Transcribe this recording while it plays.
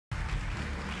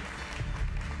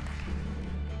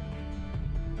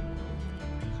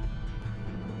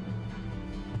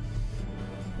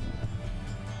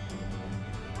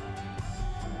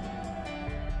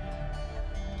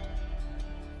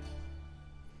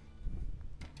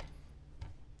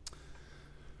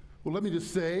Well, let me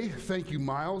just say thank you,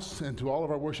 Miles, and to all of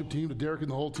our worship team, to Derek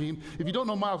and the whole team. If you don't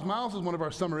know Miles, Miles is one of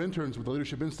our summer interns with the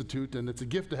Leadership Institute, and it's a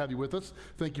gift to have you with us.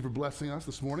 Thank you for blessing us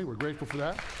this morning. We're grateful for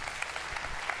that.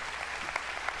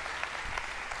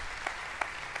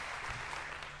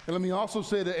 And let me also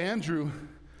say to Andrew,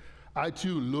 I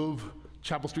too love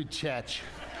Chapel Street Church.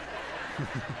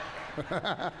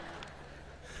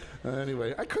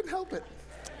 Anyway, I couldn't help it.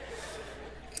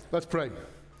 Let's pray.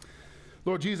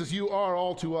 Lord Jesus, you are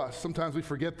all to us. Sometimes we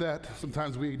forget that.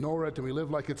 Sometimes we ignore it and we live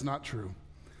like it's not true.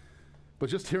 But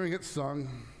just hearing it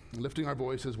sung, lifting our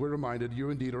voices, we're reminded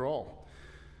you indeed are all.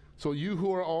 So you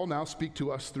who are all now speak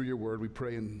to us through your word. We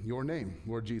pray in your name,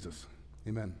 Lord Jesus.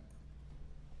 Amen.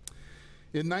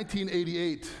 In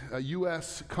 1988, a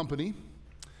U.S. company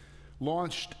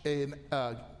launched a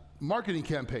marketing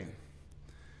campaign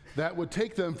that would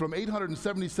take them from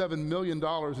 $877 million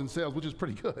in sales, which is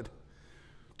pretty good,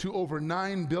 to over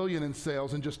 $9 billion in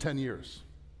sales in just 10 years.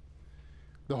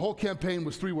 The whole campaign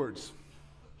was 3 words.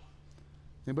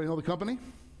 Anybody know the company?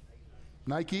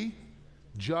 Nike.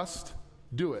 Just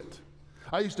do it.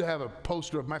 I used to have a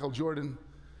poster of Michael Jordan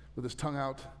with his tongue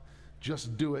out,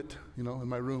 just do it, in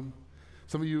my room.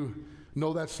 Some of you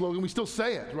know that slogan. We still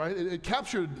say it, right? It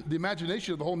captured the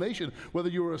imagination of the whole nation, whether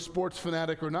you were a sports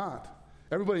fanatic or not.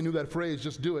 Everybody knew that phrase,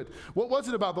 just do it. What was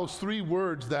it about those 3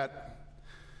 words that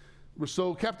were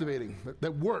so captivating,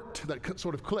 that worked, that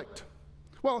sort of clicked?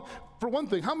 Well, for one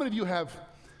thing, how many of you have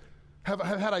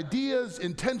had ideas,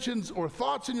 intentions, or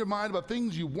thoughts in your mind about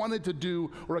things you wanted to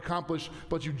do or accomplish,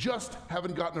 but you just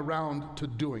haven't gotten around to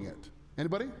doing it?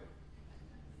 Anybody?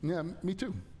 Yeah, me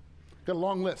too. Got a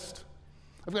long list.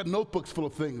 I've got notebooks full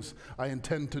of things I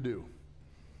intend to do,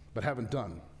 but haven't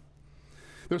done.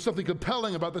 There's something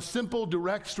compelling about the simple,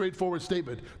 direct, straightforward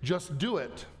statement, just do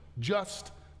it.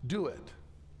 Just do it.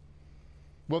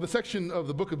 Well, the section of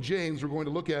the book of James we're going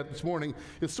to look at this morning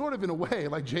is sort of in a way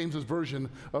like James's version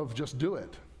of just do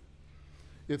it.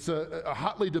 It's a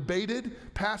hotly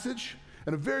debated passage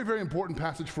and a very, very important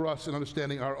passage for us in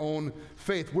understanding our own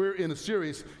faith. We're in a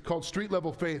series called Street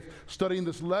Level Faith, studying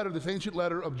this ancient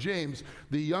letter of James,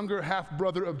 the younger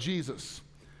half-brother of Jesus,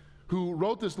 who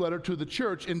wrote this letter to the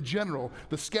church in general,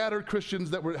 the scattered Christians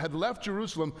that had left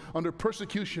Jerusalem under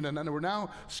persecution and were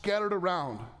now scattered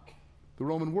around the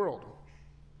Roman world.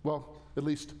 Well, at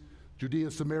least Judea,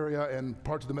 Samaria, and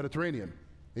parts of the Mediterranean,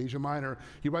 Asia Minor.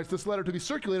 He writes this letter to be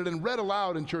circulated and read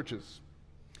aloud in churches.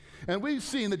 And we've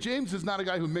seen that James is not a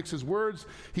guy who mixes words.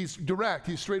 He's direct,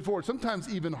 he's straightforward,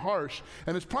 sometimes even harsh.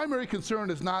 And his primary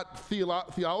concern is not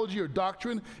theology or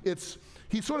doctrine.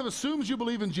 He sort of assumes you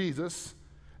believe in Jesus.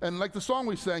 And like the song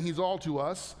we sang, he's all to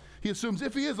us. He assumes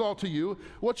if he is all to you,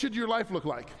 what should your life look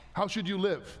like? How should you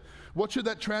live? What should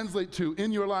that translate to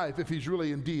in your life if he's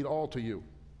really indeed all to you?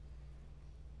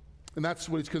 And that's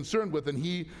what he's concerned with. And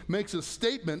he makes a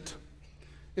statement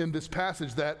in this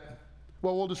passage that,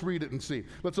 well, we'll just read it and see.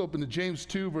 Let's open to James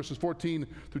 2, verses 14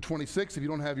 through 26. If you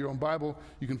don't have your own Bible,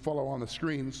 you can follow on the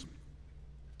screens.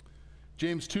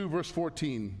 James 2, verse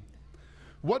 14.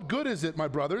 What good is it, my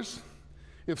brothers,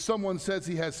 if someone says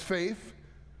he has faith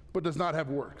but does not have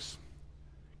works?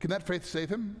 Can that faith save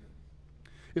him?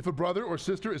 If a brother or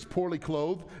sister is poorly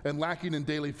clothed and lacking in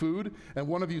daily food, and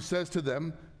one of you says to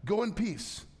them, go in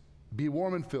peace, be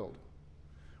warm and filled,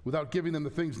 without giving them the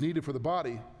things needed for the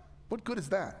body, what good is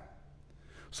that?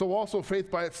 So also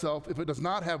faith by itself, if it does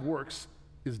not have works,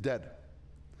 is dead.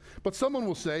 But someone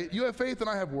will say, you have faith and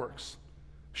I have works.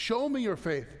 Show me your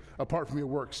faith apart from your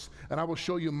works, and I will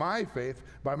show you my faith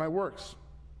by my works.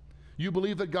 You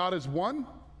believe that God is one?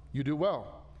 You do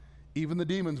well. Even the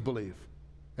demons believe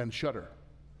and shudder.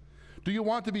 Do you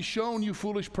want to be shown, you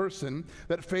foolish person,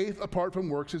 that faith apart from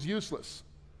works is useless?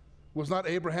 Was not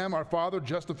Abraham, our father,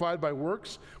 justified by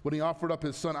works when he offered up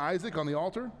his son Isaac on the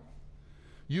altar?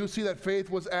 You see that faith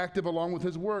was active along with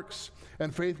his works,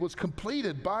 and faith was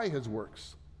completed by his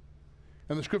works.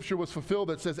 And the scripture was fulfilled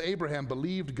that says Abraham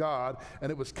believed God,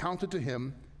 and it was counted to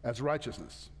him as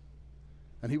righteousness.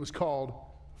 And he was called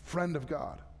friend of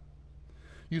God.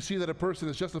 You see that a person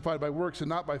is justified by works and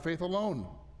not by faith alone.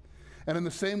 And in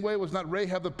the same way was not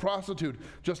Rahab the prostitute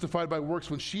justified by works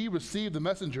when she received the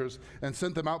messengers and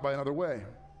sent them out by another way?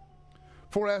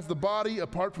 For as the body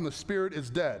apart from the spirit is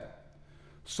dead,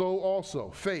 so also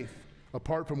faith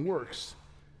apart from works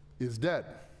is dead.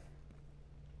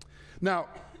 Now,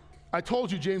 I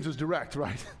told you James is direct,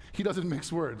 right? He doesn't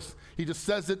mix words. He just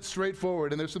says it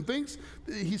straightforward. And there's some things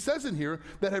he says in here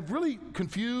that have really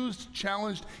confused,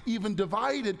 challenged, even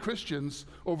divided Christians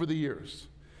over the years.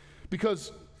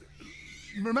 Because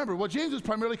remember, what James is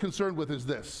primarily concerned with is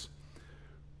this.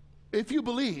 If you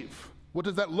believe, what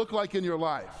does that look like in your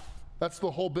life? That's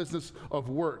the whole business of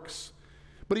works.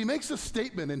 But he makes a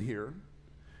statement in here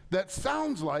that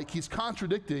sounds like he's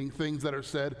contradicting things that are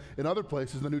said in other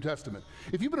places in the New Testament.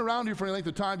 If you've been around here for any length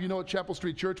of time, you know at Chapel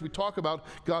Street Church we talk about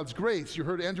God's grace. You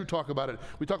heard Andrew talk about it.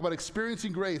 We talk about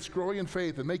experiencing grace, growing in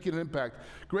faith, and making an impact.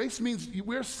 Grace means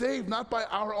we're saved not by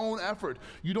our own effort.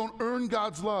 You don't earn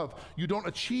God's love. You don't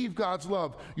achieve God's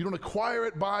love. You don't acquire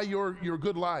it by your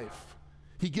good life.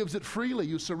 He gives it freely.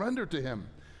 You surrender to him.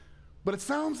 But it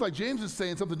sounds like James is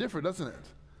saying something different, doesn't it?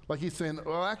 Like he's saying,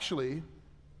 well, actually,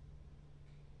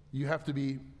 you have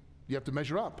to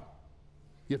measure up.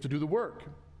 You have to do the work.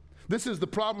 This is the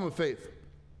problem of faith.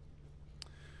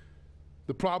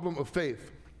 The problem of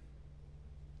faith.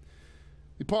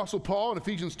 The Apostle Paul in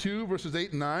Ephesians 2, verses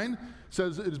 8 and 9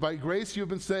 says, it is by grace you have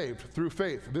been saved through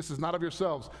faith. This is not of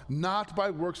yourselves, not by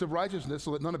works of righteousness,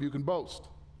 so that none of you can boast.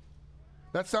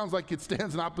 That sounds like it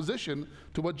stands in opposition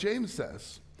to what James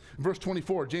says. In verse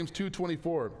 24, James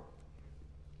 2:24.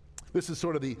 This is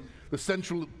sort of the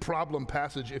central problem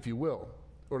passage, if you will,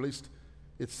 or at least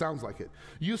it sounds like it.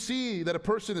 You see that a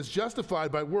person is justified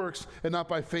by works and not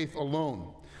by faith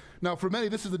alone. Now, for many,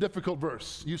 this is a difficult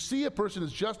verse. You see a person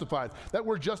is justified. That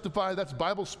word justified, that's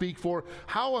Bible speak for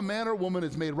how a man or woman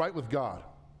is made right with God.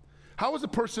 How is a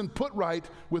person put right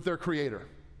with their Creator?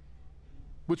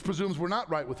 Which presumes we're not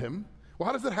right with him. Well,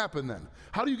 how does that happen then?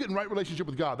 How do you get in right relationship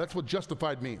with God? That's what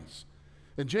justified means.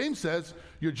 And James says,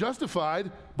 you're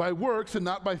justified by works and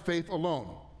not by faith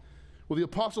alone. Well, the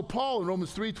Apostle Paul in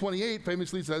Romans 3:28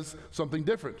 famously says something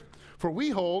different. For we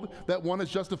hold that one is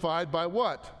justified by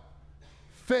what?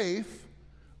 Faith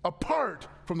apart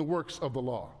from the works of the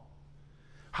law.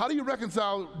 How do you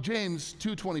reconcile James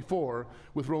 2:24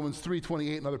 with Romans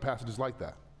 3:28 and other passages like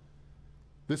that?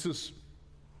 This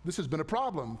has been a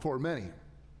problem for many.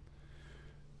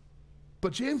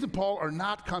 But James and Paul are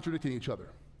not contradicting each other.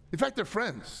 In fact, they're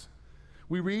friends.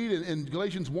 We read in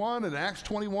Galatians 1 and Acts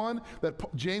 21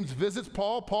 that James visits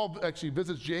Paul. Paul actually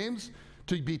visits James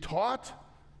to be taught,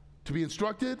 to be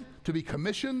instructed, to be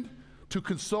commissioned, to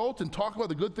consult and talk about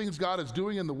the good things God is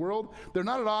doing in the world. They're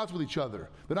not at odds with each other.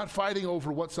 They're not fighting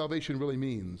over what salvation really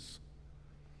means.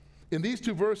 In these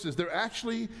two verses, they're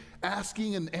actually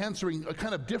asking and answering a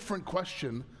kind of different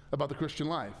question about the Christian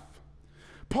life.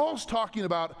 Paul's talking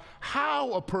about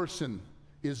how a person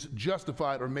is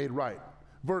justified or made right,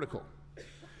 vertical.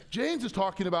 James is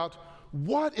talking about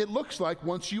what it looks like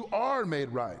once you are made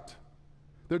right.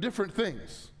 They're different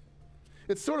things.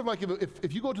 It's sort of like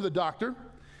if you go to the doctor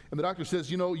and the doctor says,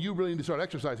 you know, you really need to start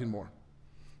exercising more.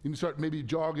 You need to start maybe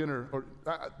jogging or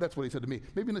that's what he said to me.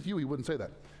 Maybe not you, he wouldn't say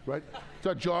that, right?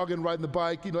 Start jogging, riding the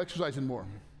bike, exercising more.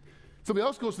 Somebody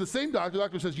else goes to the same doctor, the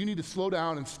doctor says, you need to slow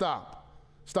down and stop.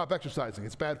 Stop exercising,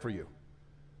 it's bad for you.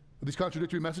 Are these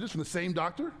contradictory messages from the same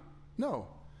doctor? No.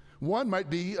 One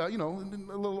might be, a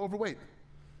little overweight.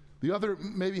 The other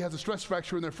maybe has a stress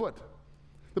fracture in their foot.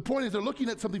 The point is they're looking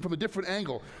at something from a different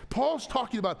angle. Paul's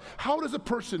talking about how does a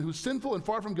person who's sinful and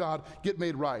far from God get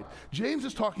made right? James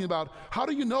is talking about how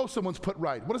do you know someone's put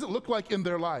right? What does it look like in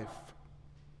their life?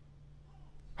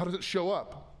 How does it show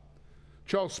up?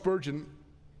 Charles Spurgeon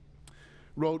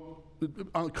wrote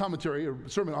a commentary or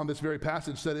sermon on this very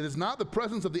passage, said, it is not the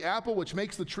presence of the apple which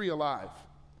makes the tree alive,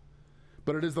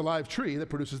 but it is the live tree that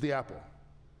produces the apple.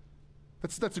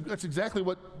 That's exactly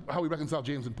how we reconcile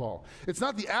James and Paul. It's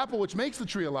not the apple which makes the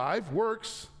tree alive,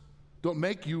 works don't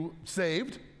make you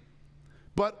saved,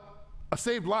 but a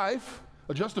saved life,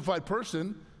 a justified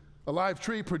person, a live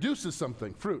tree produces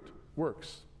something, fruit,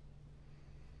 works.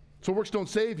 So works don't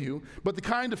save you, but the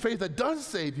kind of faith that does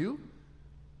save you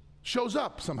shows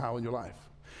up somehow in your life.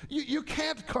 You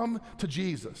can't come to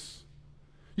Jesus.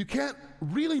 You can't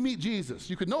really meet Jesus.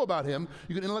 You can know about him,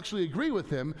 you can intellectually agree with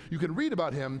him, you can read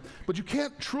about him, but you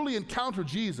can't truly encounter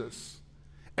Jesus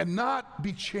and not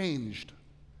be changed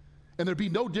and there be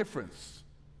no difference.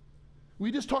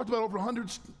 We just talked about over 100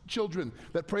 children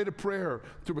that prayed a prayer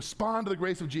to respond to the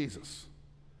grace of Jesus.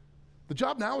 The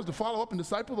job now is to follow up and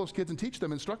disciple those kids and teach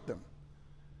them, instruct them.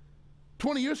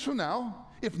 20 years from now,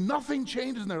 if nothing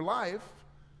changes in their life,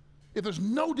 if there's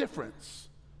no difference,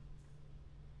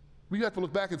 we have to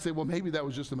look back and say, well, maybe that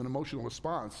was just an emotional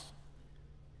response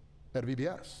at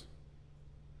VBS.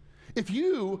 If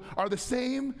you are the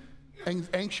same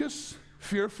anxious,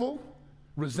 fearful,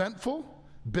 resentful,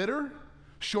 bitter,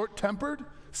 short-tempered,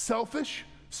 selfish,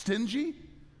 stingy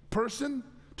person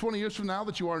 20 years from now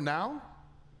that you are now,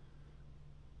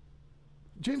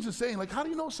 James is saying, how do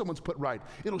you know someone's put right?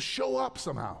 It'll show up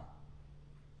somehow.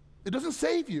 It doesn't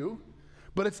save you,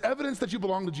 but it's evidence that you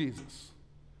belong to Jesus.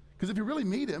 Because if you really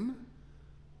meet him,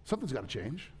 something's got to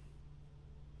change.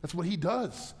 That's what he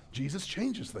does. Jesus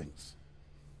changes things.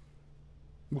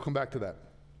 We'll come back to that.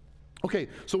 Okay,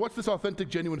 so what's this authentic,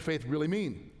 genuine faith really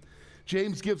mean?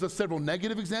 James gives us several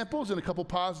negative examples and a couple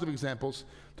positive examples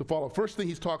to follow. First thing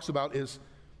he talks about is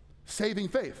saving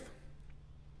faith.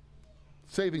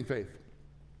 Saving faith.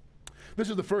 This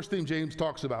is the first thing James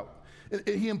talks about.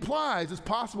 He implies it's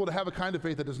possible to have a kind of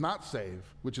faith that does not save,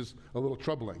 which is a little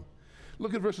troubling.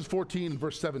 Look at verses 14 and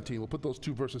verse 17. We'll put those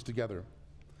two verses together.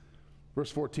 Verse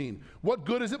 14, what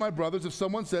good is it, my brothers, if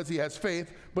someone says he has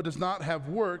faith but does not have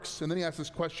works? And then he asks this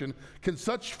question, can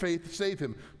such faith save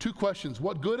him? Two questions,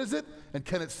 what good is it and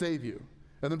can it save you?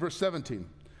 And then verse 17,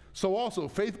 so also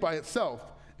faith by itself,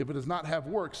 if it does not have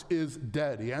works, is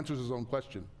dead. He answers his own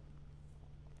question.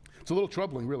 It's a little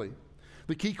troubling, really.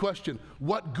 The key question,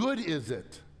 what good is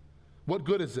it? What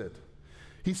good is it?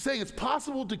 He's saying it's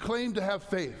possible to claim to have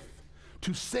faith,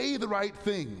 to say the right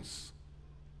things,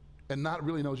 and not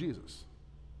really know Jesus,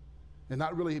 and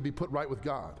not really be put right with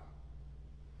God.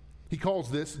 He calls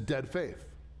this dead faith.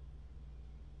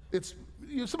 It's,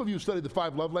 some of you studied the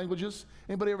 5 love languages.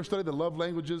 Anybody ever studied the love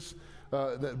languages,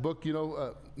 that book,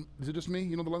 is it just me?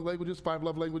 You know the love languages, 5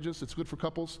 love languages? It's good for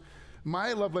couples.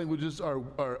 My love languages are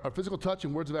physical touch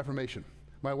and words of affirmation.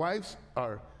 My wife's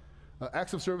are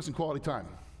acts of service and quality time.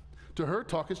 To her,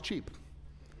 talk is cheap.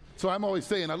 So I'm always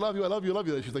saying, I love you, I love you, I love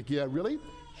you. She's like, yeah, really?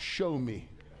 Show me.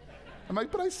 I'm like,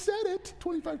 but I said it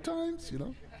 25 times,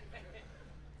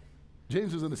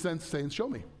 James is in a sense saying, show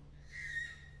me.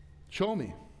 Show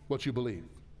me what you believe.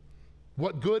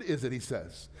 What good is it, he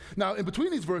says. Now, in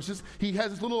between these verses, he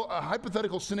has this little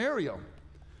hypothetical scenario,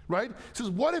 right? He says,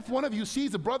 what if one of you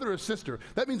sees a brother or sister?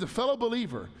 That means a fellow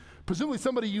believer, presumably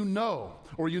somebody you know,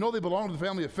 or you know they belong to the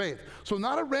family of faith. So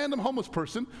not a random homeless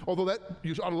person, although that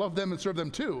you ought to love them and serve them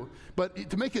too, but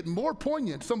to make it more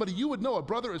poignant, somebody you would know, a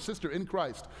brother or sister in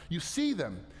Christ. You see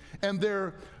them, and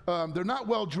they're not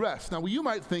well dressed. Now, you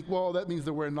might think, well, that means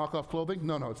they're wearing knockoff clothing.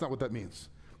 No, it's not what that means.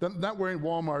 They're not wearing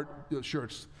Walmart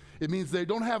shirts. It means they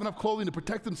don't have enough clothing to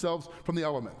protect themselves from the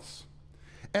elements.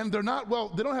 And they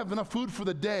don't have enough food for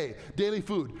the day, daily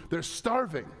food. They're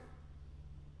starving.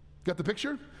 Got the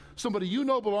picture? Somebody you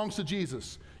know belongs to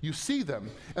Jesus. You see them,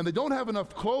 and they don't have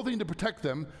enough clothing to protect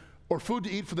them or food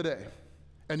to eat for the day.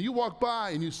 And you walk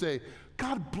by and you say,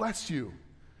 God bless you.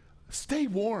 Stay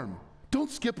warm.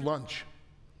 Don't skip lunch.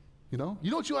 You know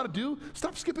what you ought to do?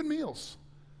 Stop skipping meals.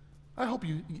 I hope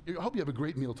you have a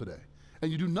great meal today.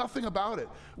 And you do nothing about it.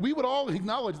 We would all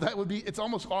acknowledge it's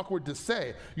almost awkward to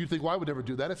say. You'd think, well, I would never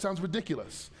do that. It sounds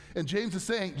ridiculous. And James is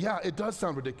saying, yeah, it does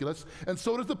sound ridiculous. And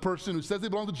so does the person who says they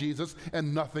belong to Jesus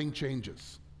and nothing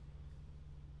changes.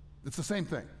 It's the same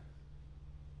thing.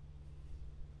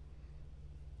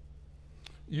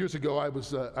 Years ago, I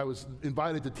was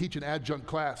invited to teach an adjunct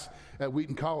class at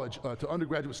Wheaton College to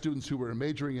undergraduate students who were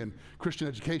majoring in Christian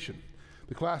education.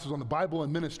 The class was on the Bible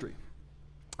and ministry.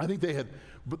 I think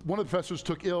one of the professors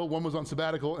took ill, one was on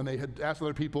sabbatical, and they had asked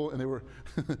other people, and they were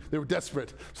they were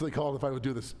desperate, so they called if I would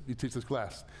teach this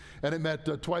class. And it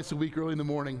met twice a week early in the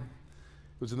morning.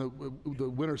 It was in the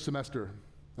winter semester,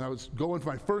 and I was going for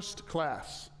my first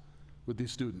class with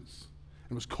these students.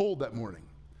 It was cold that morning,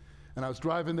 and I was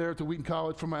driving there to Wheaton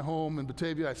College from my home in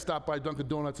Batavia. I stopped by Dunkin'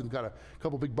 Donuts and got a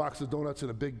couple big boxes of donuts and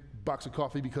a big box of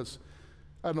coffee because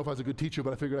I don't know if I was a good teacher,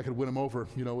 but I figured I could win them over,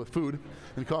 with food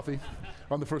and coffee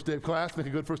on the first day of class, make a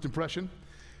good first impression.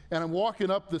 And I'm walking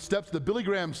up the steps of the Billy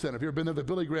Graham Center. Have you ever been there? The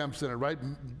Billy Graham Center, right?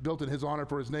 Built in his honor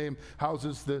for his name,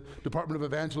 houses the Department of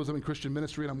Evangelism and Christian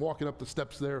Ministry. And I'm walking up the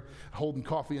steps there, holding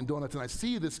coffee and donuts. And I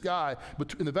see this guy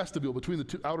in the vestibule between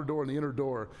the outer door and the inner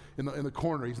door in the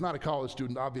corner. He's not a college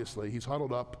student, obviously. He's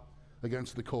huddled up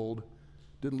against the cold.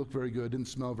 Didn't look very good, didn't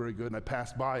smell very good, and I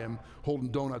passed by him holding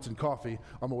donuts and coffee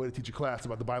on my way to teach a class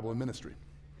about the Bible and ministry.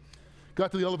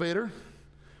 Got to the elevator,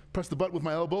 pressed the button with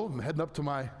my elbow, I'm heading up to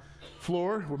my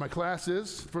floor where my class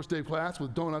is, first day of class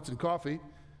with donuts and coffee,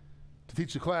 to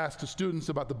teach the class to students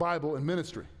about the Bible and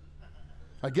ministry.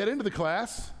 I get into the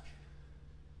class,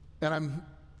 and I'm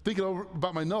thinking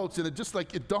about my notes, and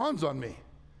it dawns on me.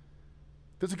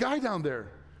 There's a guy down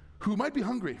there who might be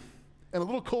hungry and a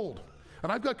little cold.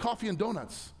 And I've got coffee and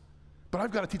donuts, but I've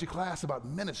got to teach a class about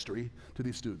ministry to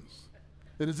these students.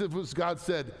 And as if God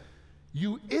said,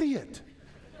 you idiot.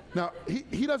 Now,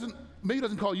 he doesn't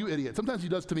call you idiot. Sometimes he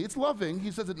does to me. It's loving. He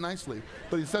says it nicely,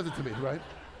 but he says it to me, right?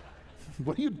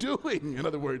 What are you doing, in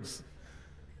other words?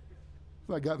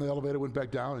 So I got in the elevator, went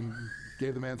back down, and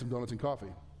gave the man some donuts and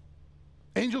coffee.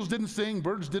 Angels didn't sing.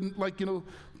 Birds didn't,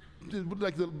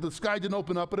 the sky didn't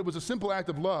open up, but it was a simple act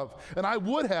of love. And I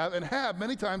would have, and have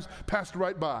many times, passed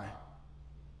right by.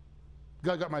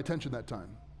 God got my attention that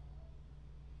time.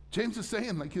 James is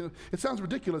saying, it sounds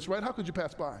ridiculous, right? How could you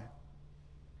pass by?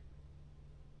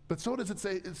 But so does it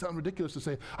sound ridiculous to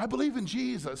say, I believe in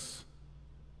Jesus.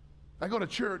 I go to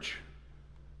church,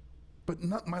 but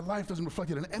my life doesn't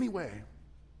reflect it in any way.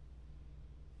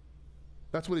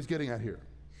 That's what he's getting at here.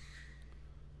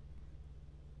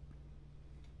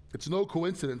 It's no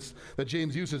coincidence that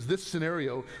James uses this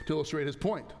scenario to illustrate his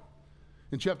point.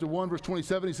 In chapter 1, verse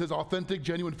 27, he says, authentic,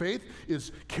 genuine faith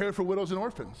is care for widows and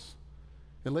orphans.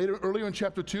 And earlier in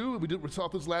chapter 2, we saw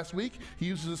this last week, he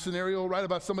uses a scenario, right,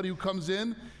 about somebody who comes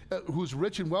in who's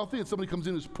rich and wealthy, and somebody comes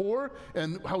in who's poor,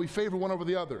 and how we favor one over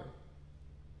the other.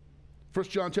 1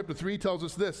 John chapter 3 tells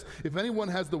us this, if anyone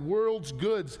has the world's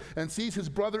goods and sees his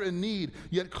brother in need,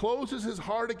 yet closes his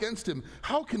heart against him,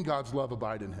 how can God's love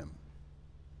abide in him?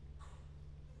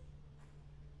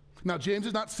 Now, James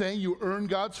is not saying you earn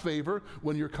God's favor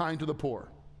when you're kind to the poor.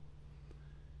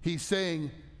 He's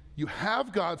saying you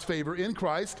have God's favor in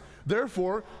Christ,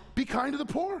 therefore, be kind to the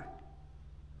poor.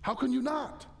 How can you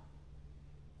not?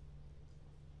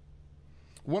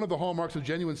 One of the hallmarks of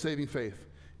genuine saving faith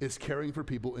is caring for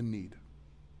people in need.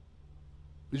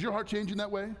 Is your heart changing that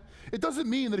way? It doesn't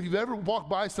mean that if you've ever walked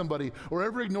by somebody or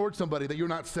ever ignored somebody that you're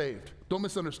not saved. Don't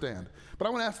misunderstand. But I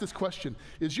want to ask this question.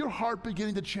 Is your heart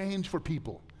beginning to change for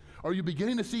people? Are you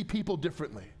beginning to see people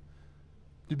differently?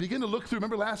 You begin to look through,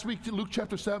 remember last week, Luke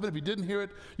chapter 7, if you didn't hear it,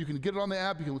 you can get it on the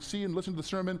app, you can see and listen to the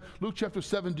sermon. Luke chapter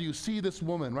 7, do you see this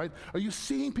woman, right? Are you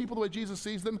seeing people the way Jesus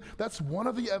sees them? That's one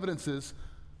of the evidences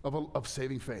of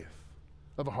saving faith,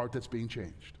 of a heart that's being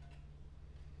changed.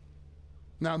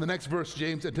 Now in the next verse,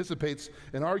 James anticipates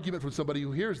an argument from somebody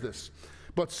who hears this.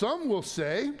 But some will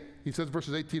say, he says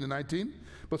verses 18 and 19,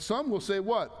 but some will say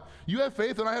what? You have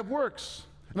faith and I have works.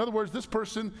 In other words, this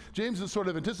person, James is sort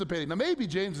of anticipating. Now maybe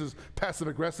James is passive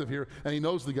aggressive here and he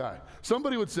knows the guy.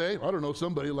 Somebody would say, I don't know,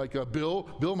 somebody like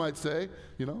Bill might say,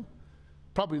 you know,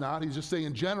 probably not. He's just saying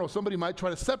in general, somebody might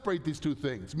try to separate these two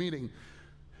things, meaning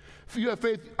if you have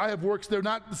faith, I have works, they're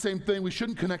not the same thing. We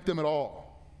shouldn't connect them at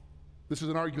all. This is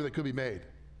an argument that could be made.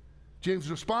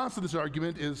 James' response to this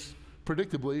argument is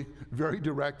predictably very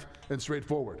direct and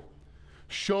straightforward.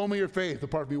 Show me your faith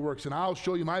apart from your works, and I'll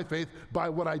show you my faith by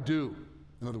what I do.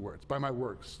 In other words, by my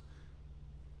works.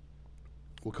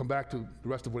 We'll come back to the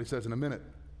rest of what he says in a minute.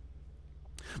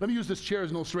 Let me use this chair as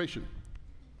an illustration,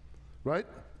 right?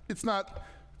 It's not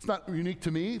unique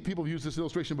to me. People have used this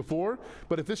illustration before,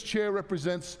 but if this chair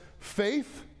represents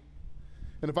faith,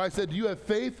 and if I said, do you have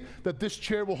faith that this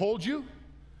chair will hold you?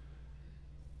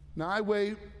 Now I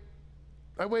weigh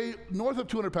north of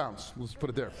 200 pounds. Let's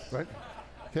put it there, right?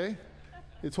 Okay?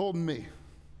 It's holding me,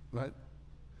 right?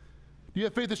 Do you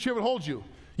have faith this chair would hold you?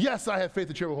 Yes, I have faith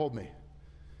the chair will hold me.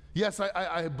 Yes,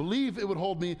 I believe it would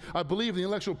hold me. I believe the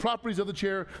intellectual properties of the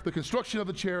chair, the construction of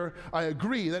the chair. I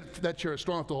agree that that chair is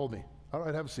strong enough to hold me. All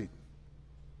right, have a seat.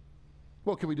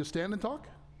 Well, can we just stand and talk?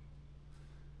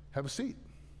 Have a seat,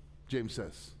 James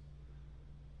says.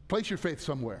 Place your faith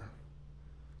somewhere.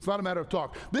 It's not a matter of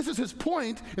talk. This is his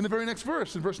point in the very next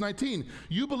verse, in verse 19.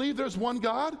 You believe there's one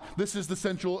God? This is the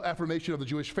central affirmation of the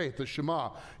Jewish faith, the Shema.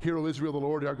 Hear, O Israel, the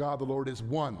Lord our God, the Lord is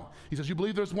one. He says, you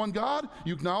believe there's one God?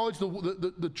 You acknowledge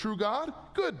the true God?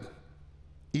 Good.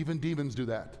 Even demons do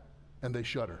that, and they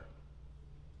shudder.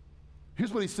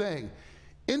 Here's what he's saying.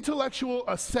 Intellectual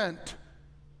assent,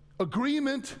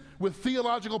 agreement with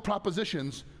theological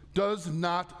propositions, does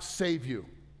not save you.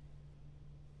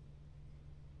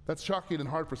 That's shocking and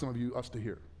hard for some of us to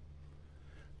hear.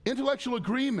 Intellectual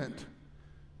agreement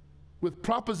with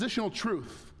propositional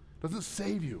truth doesn't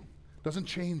save you, doesn't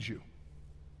change you.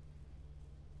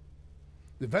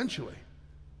 Eventually,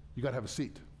 you got to have a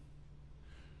seat.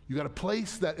 You got to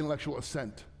place that intellectual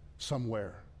assent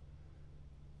somewhere.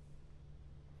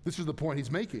 This is the point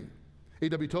he's making.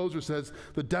 A.W. Tozer says,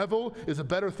 the devil is a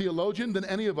better theologian than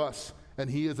any of us, and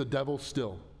he is a devil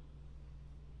still.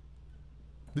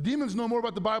 The demons know more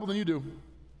about the Bible than you do.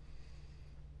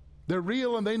 They're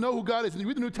real and they know who God is. And you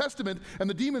read the New Testament and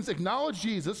the demons acknowledge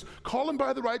Jesus, call him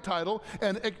by the right title,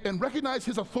 and recognize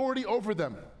his authority over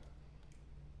them.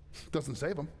 Doesn't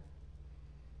save them.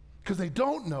 Because they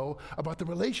don't know about the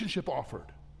relationship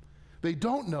offered. They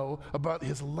don't know about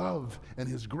his love and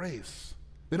his grace.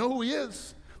 They know who he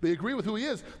is. They agree with who he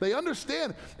is. They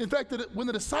understand, in fact, that when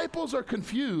the disciples are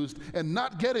confused and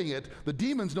not getting it, the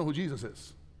demons know who Jesus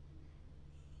is.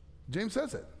 James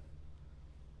says it.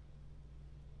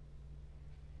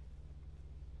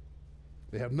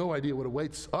 They have no idea what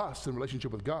awaits us in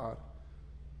relationship with God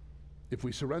if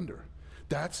we surrender.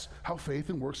 That's how faith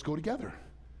and works go together.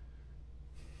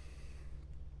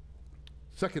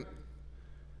 Second,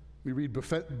 we read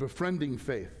befriending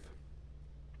faith.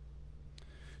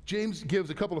 James gives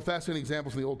a couple of fascinating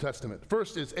examples in the Old Testament.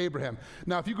 First is Abraham.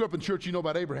 Now, if you grew up in church, you know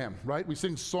about Abraham, right? We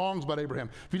sing songs about Abraham.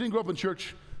 If you didn't grow up in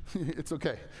church, it's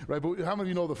okay, right? But how many of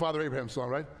you know the Father Abraham song,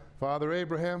 right? Father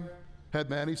Abraham had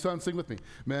many sons. Sing with me.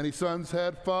 Many sons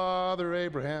had Father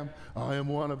Abraham. I am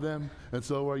one of them, and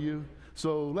so are you.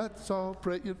 So let's all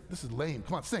pray. This is lame.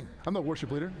 Come on, sing. I'm not a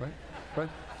worship leader, right? Right?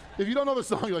 If you don't know the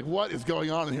song, you're like, what is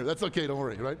going on in here? That's okay, don't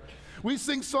worry, right? We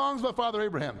sing songs about Father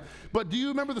Abraham. But do you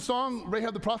remember the song,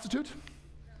 Rahab the Prostitute?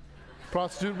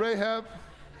 Prostitute Rahab.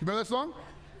 You remember that song?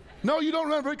 No, you don't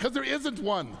remember it because there isn't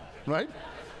one, right?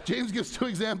 James gives two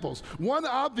examples. One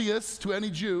obvious to any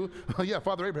Jew, oh yeah,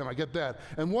 Father Abraham, I get that.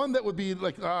 And one that would be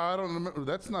like, I don't remember,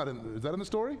 that's not in, is that in the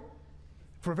story?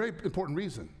 For a very important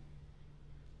reason.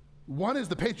 One is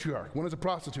the patriarch, one is a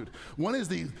prostitute. One is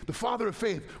the father of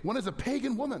faith, one is a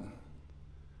pagan woman.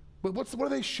 But what do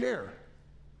they share?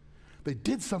 They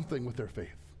did something with their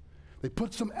faith. They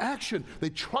put some action. They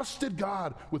trusted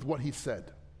God with what he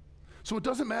said. So it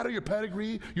doesn't matter your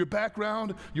pedigree, your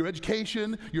background, your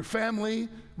education, your family,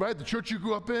 right? The church you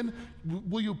grew up in.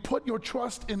 Will you put your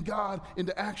trust in God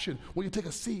into action? Will you take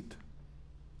a seat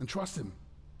and trust him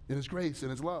in his grace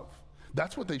and his love?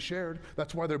 That's what they shared.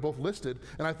 That's why they're both listed,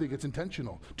 and I think it's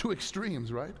intentional. Two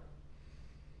extremes, right?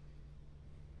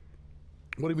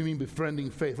 What do we mean befriending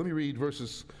faith? Let me read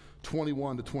verses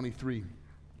 21 to 23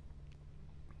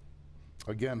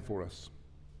 again for us.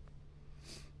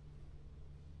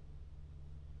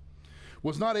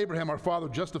 Was not Abraham our father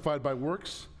justified by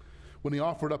works when he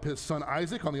offered up his son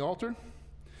Isaac on the altar?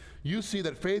 You see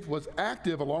that faith was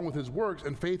active along with his works,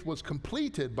 and faith was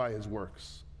completed by his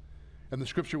works. And the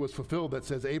scripture was fulfilled that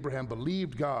says, Abraham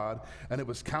believed God, and it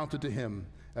was counted to him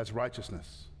as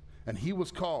righteousness. And he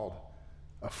was called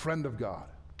a friend of God.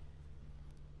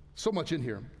 So much in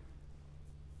here.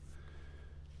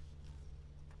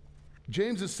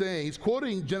 James is saying, he's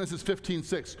quoting Genesis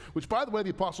 15:6, which, by the way, the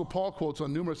Apostle Paul quotes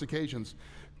on numerous occasions.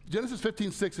 Genesis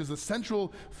 15:6 is the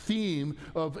central theme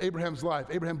of Abraham's life.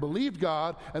 Abraham believed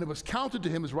God, and it was counted to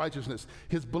him as righteousness.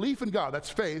 His belief in God, that's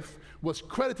faith, was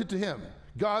credited to him.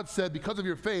 God said, because of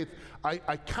your faith,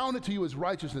 I count it to you as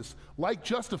righteousness. Like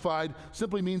justified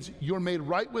simply means you're made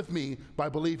right with me by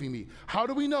believing me. How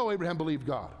do we know Abraham believed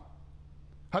God?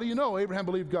 How do you know Abraham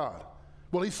believed God?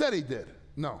 Well, he said he did.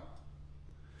 No.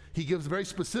 He gives a very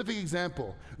specific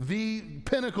example, the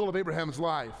pinnacle of Abraham's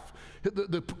life.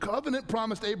 The covenant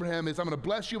promised Abraham is, I'm going to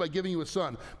bless you by giving you a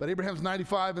son. But Abraham's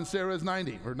 95 and Sarah is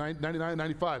 90, or 99 and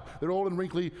 95. They're old and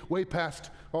wrinkly, way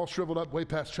past, all shriveled up, way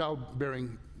past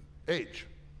childbearing age.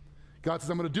 God says,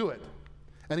 I'm going to do it.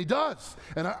 And he does.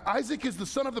 And Isaac is the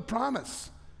son of the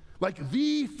promise, like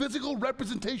the physical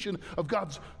representation of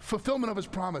God's fulfillment of his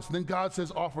promise. And then God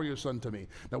says, offer your son to me.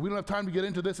 Now, we don't have time to get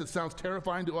into this. It sounds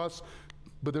terrifying to us,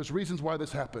 but there's reasons why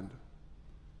this happened.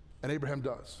 And Abraham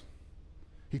does.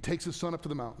 He takes his son up to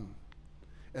the mountain,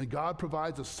 and God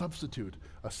provides a substitute,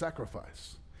 a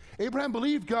sacrifice. Abraham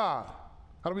believed God.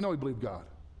 How do we know he believed God?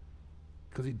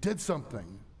 Because he did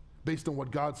something based on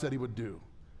what God said he would do.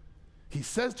 He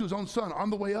says to his own son on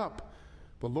the way up,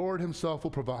 the Lord himself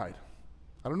will provide.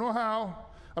 I don't know how,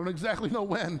 I don't exactly know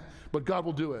when, but God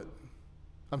will do it.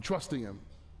 I'm trusting him.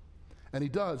 And he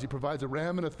does. He provides a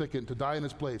ram in a thicket to die in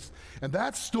his place. And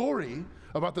that story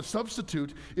about the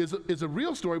substitute is a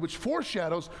real story which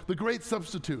foreshadows the great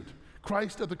substitute,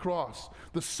 Christ at the cross,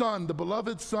 the Son, the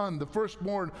beloved Son, the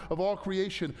firstborn of all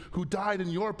creation, who died in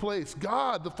your place.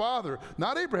 God the Father,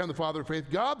 not Abraham the father of faith,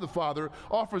 God the Father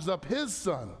offers up his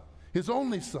Son, his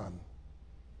only Son,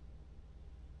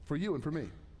 for you and for me.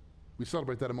 We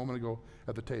celebrate that a moment ago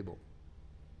at the table.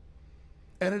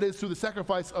 And it is through the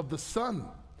sacrifice of the Son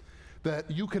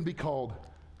that you can be called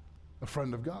a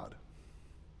friend of God.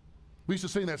 We used to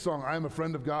sing that song, I am a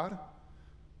friend of God.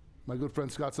 My good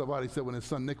friend Scott Salvati said when his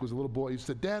son Nick was a little boy, he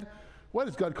said, Dad, why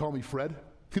does God call me Fred?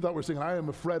 He thought we were singing, I am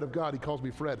a Fred of God, he calls me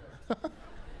Fred. I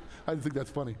didn't think that's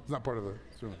funny. It's not part of the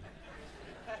sermon.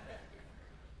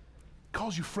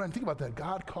 Calls you friend. Think about that.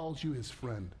 God calls you his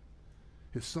friend.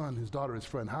 His son, his daughter, his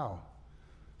friend. How?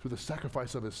 Through the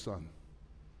sacrifice of his son.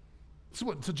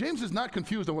 So James is not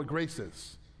confused on what grace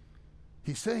is.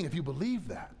 He's saying if you believe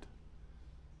that,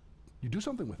 you do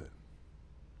something with it.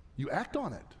 You act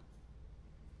on it.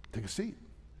 Take a seat.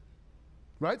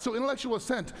 Right? So intellectual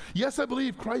assent. Yes, I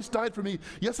believe Christ died for me.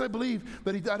 Yes, I believe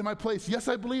that he died in my place. Yes,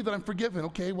 I believe that I'm forgiven.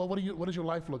 Okay, well, what does your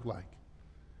life look like?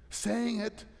 Saying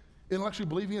it, intellectually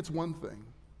believing it's one thing.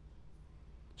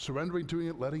 Surrendering to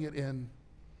it, letting it in,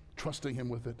 trusting him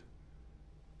with it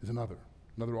is another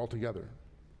altogether.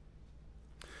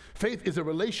 Faith is a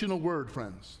relational word,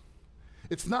 friends.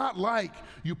 It's not like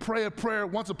you pray a prayer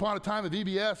once upon a time at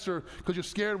VBS or because you're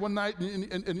scared one night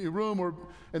in your room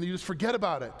and you just forget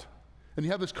about it. And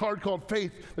you have this card called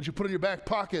faith that you put in your back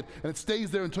pocket and it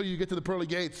stays there until you get to the pearly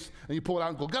gates and you pull it out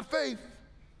and go, got faith.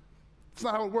 It's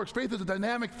not how it works. Faith is a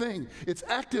dynamic thing. It's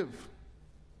active.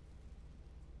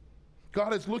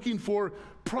 God is looking for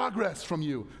progress from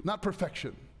you, not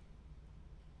perfection.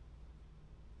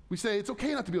 We say it's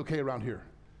okay not to be okay around here.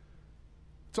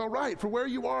 It's all right. For where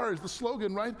you are is the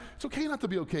slogan, right? It's okay not to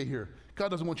be okay here. God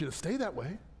doesn't want you to stay that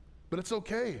way, but it's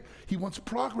okay. He wants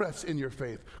progress in your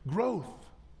faith, growth,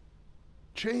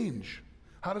 change.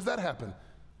 How does that happen?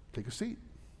 Take a seat.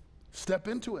 Step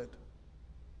into it.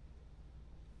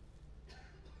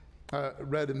 I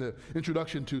read in the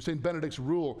introduction to St. Benedict's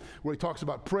Rule where he talks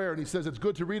about prayer, and he says it's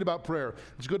good to read about prayer.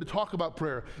 It's good to talk about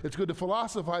prayer. It's good to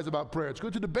philosophize about prayer. It's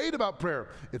good to debate about prayer.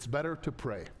 It's better to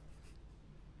pray.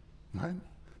 Right?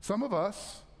 Some of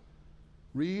us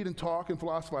read and talk and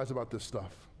philosophize about this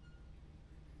stuff.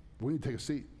 We need to take a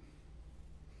seat.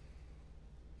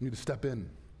 We need to step in.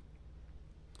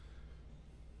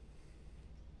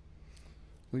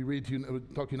 We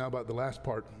talk to you now about the last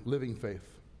part, living faith.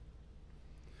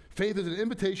 Faith is an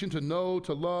invitation to know,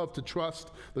 to love, to trust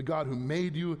the God who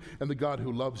made you and the God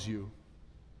who loves you.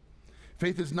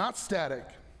 Faith is not static,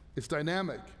 it's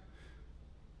dynamic.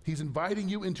 He's inviting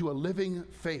you into a living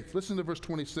faith. Listen to verse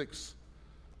 26,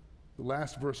 the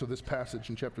last verse of this passage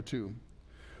in chapter 2.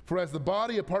 For as the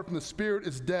body apart from the spirit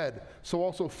is dead, so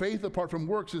also faith apart from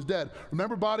works is dead.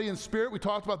 Remember body and spirit? We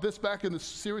talked about this back in the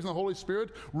series on the Holy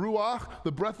Spirit. Ruach,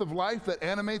 the breath of life that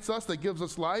animates us, that gives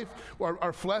us life.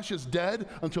 Our flesh is dead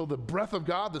until the breath of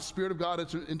God, the Spirit of God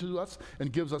enters into us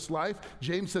and gives us life.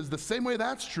 James says the same way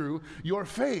that's true, your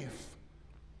faith,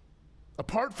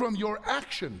 apart from your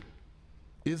action,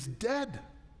 is dead.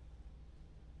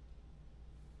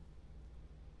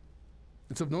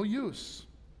 It's of no use.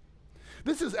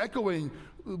 This is echoing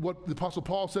what the Apostle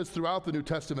Paul says throughout the New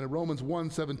Testament in Romans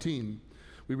 1:17.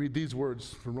 We read these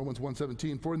words from Romans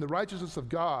 1:17. For in the righteousness of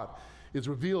God is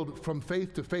revealed from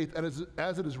faith to faith, and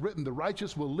as it is written, the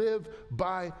righteous will live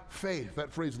by faith.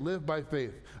 That phrase, live by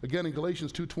faith. Again, in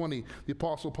Galatians 2:20, the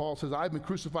Apostle Paul says, I've been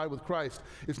crucified with Christ.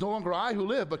 It's no longer I who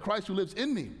live, but Christ who lives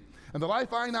in me. And the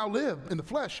life I now live in the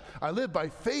flesh, I live by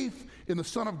faith in the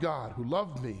Son of God who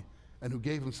loved me and who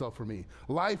gave himself for me.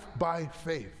 Life by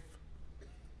faith.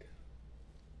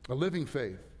 A living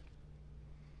faith.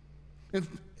 And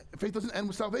faith doesn't end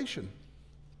with salvation.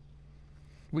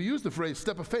 We use the phrase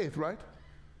step of faith, right?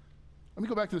 Let me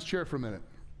go back to this chair for a minute.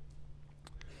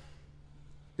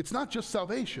 It's not just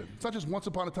salvation. It's not just once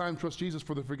upon a time trust Jesus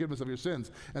for the forgiveness of your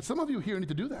sins. And some of you here need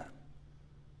to do that.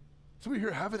 Some of you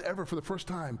here haven't ever for the first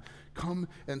time come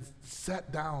and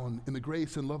sat down in the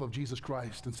grace and love of Jesus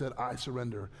Christ and said, I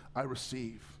surrender, I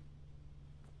receive.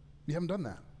 You haven't done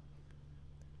that.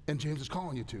 And James is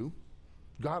calling you to.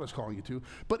 God is calling you to.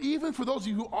 But even for those of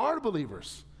you who are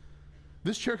believers,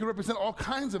 this chair can represent all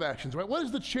kinds of actions, right? What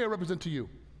does the chair represent to you?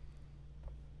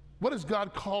 What is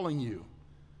God calling you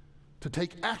to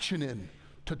take action in,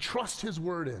 to trust his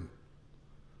word in?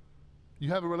 You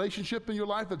have a relationship in your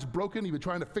life that's broken, you've been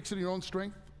trying to fix it in your own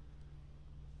strength,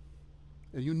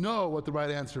 and you know what the right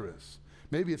answer is.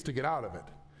 Maybe it's to get out of it.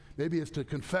 Maybe it's to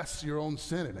confess your own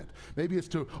sin in it. Maybe it's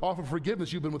to offer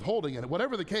forgiveness you've been withholding in it.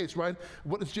 Whatever the case, right?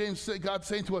 What does James say, God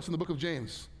saying to us in the book of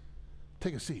James?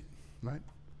 Take a seat, right?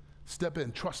 Step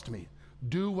in, trust me.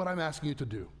 Do what I'm asking you to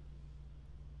do.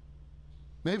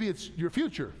 Maybe it's your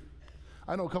future.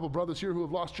 I know a couple brothers here who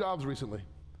have lost jobs recently.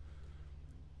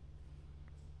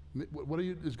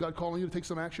 Is God calling you to take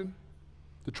some action?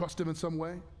 To trust him in some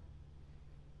way?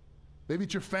 Maybe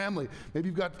it's your family. Maybe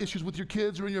you've got issues with your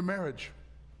kids or in your marriage.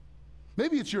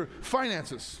 Maybe it's your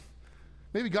finances.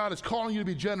 Maybe God is calling you to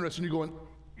be generous and you're going,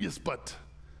 yes, but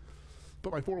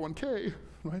my 401k,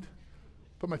 right?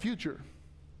 But my future.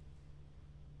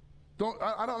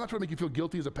 I'm not trying to make you feel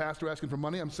guilty as a pastor asking for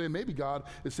money. I'm saying maybe God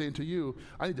is saying to you,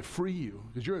 I need to free you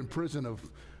because you're in prison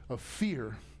of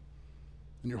fear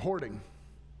and you're hoarding.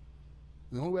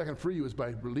 And the only way I can free you is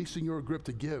by releasing your grip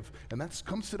to give. And that's,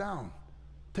 come sit down,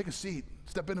 take a seat,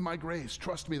 step into my grace,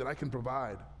 trust me that I can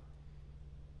provide.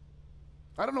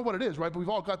 I don't know what it is, right? But we've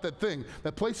all got that thing,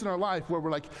 that place in our life where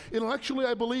we're like, intellectually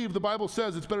I believe the Bible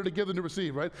says it's better to give than to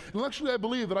receive, right? Intellectually I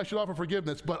believe that I should offer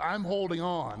forgiveness, but I'm holding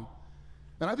on.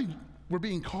 And I think we're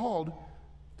being called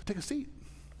to take a seat,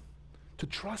 to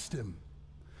trust him.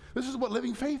 This is what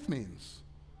living faith means.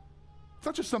 It's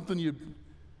not just something you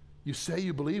say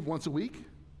you believe once a week.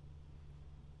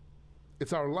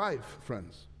 It's our life,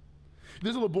 friends.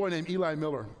 There's a little boy named Eli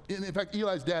Miller. In fact,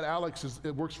 Eli's dad, Alex,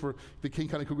 works for the King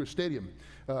County Cougar Stadium,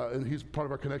 and he's part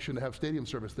of our connection to have stadium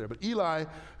service there. But Eli,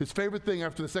 his favorite thing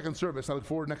after the second service, I look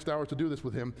forward next hour to do this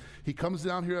with him, he comes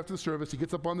down here after the service, he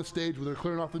gets up on the stage where they're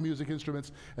clearing off the music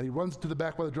instruments, and he runs to the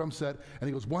back by the drum set, and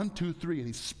he goes 1, 2, 3, and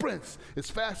he sprints as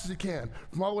fast as he can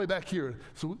from all the way back here.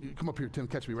 So come up here, Tim,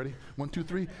 catch me, ready? 1, 2,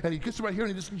 3, and he gets right here,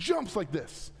 and he just jumps like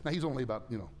this. Now he's only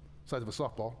about, size of a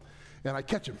softball, and I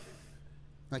catch him.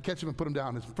 And I catch him and put him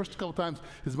down. His first couple times,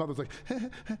 his mother's like,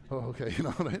 oh, okay,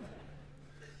 right?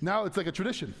 Now it's like a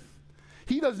tradition.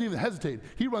 He doesn't even hesitate.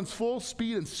 He runs full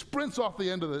speed and sprints off the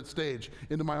end of the stage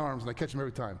into my arms, and I catch him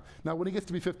every time. Now, when he gets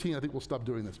to be 15, I think we'll stop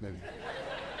doing this, maybe.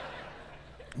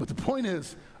 But the point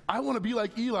is, I want to be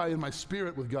like Eli in my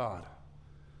spirit with God.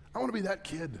 I want to be that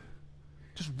kid.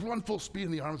 Just run full speed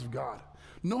in the arms of God.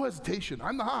 No hesitation.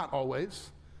 I'm not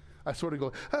always. I sort of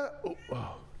go,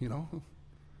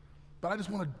 But I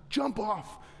just want to jump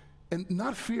off and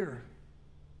not fear.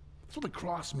 That's what the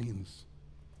cross means.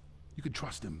 You can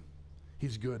trust him.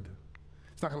 He's good.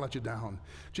 He's not going to let you down.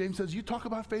 James says, you talk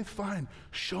about faith, fine.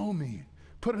 Show me.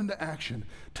 Put it into action.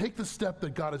 Take the step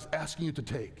that God is asking you to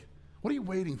take. What are you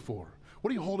waiting for? What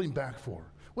are you holding back for?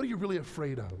 What are you really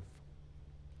afraid of?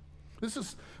 This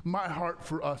is my heart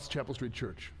for us, Chapel Street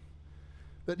Church,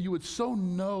 that you would so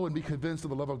know and be convinced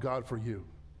of the love of God for you.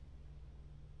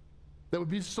 That would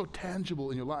be so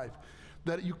tangible in your life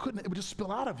that it would just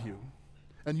spill out of you,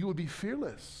 and you would be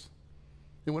fearless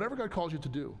in whatever God calls you to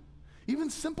do. Even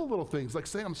simple little things like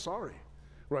saying, I'm sorry,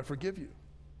 or I forgive you,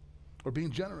 or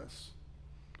being generous,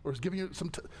 or giving you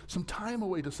some time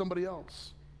away to somebody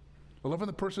else, or loving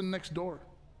the person next door.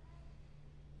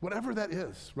 Whatever that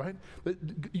is, right? That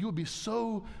you would be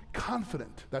so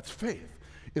confident, that's faith,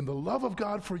 in the love of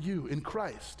God for you in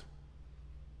Christ,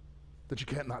 that you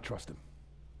can't not trust him.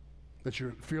 That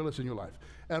you're fearless in your life.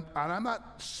 And I'm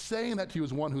not saying that to you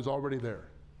as one who's already there.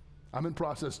 I'm in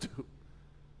process too.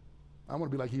 I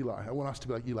want to be like Eli. I want us to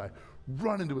be like Eli.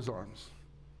 Run into his arms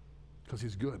because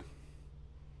he's good.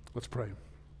 Let's pray.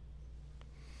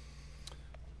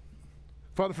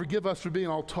 Father, forgive us for being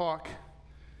all talk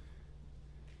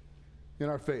in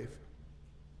our faith.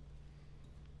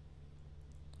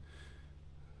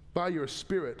 By your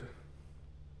Spirit,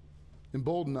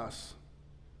 embolden us.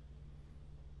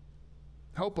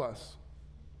 Help us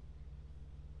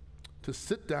to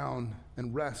sit down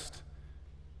and rest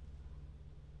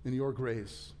in your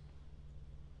grace,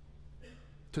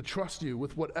 to trust you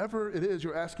with whatever it is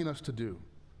you're asking us to do.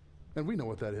 And we know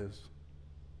what that is.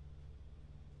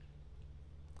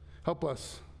 Help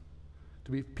us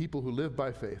to be people who live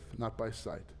by faith, not by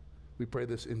sight. We pray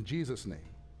this in Jesus' name.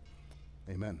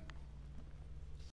 Amen.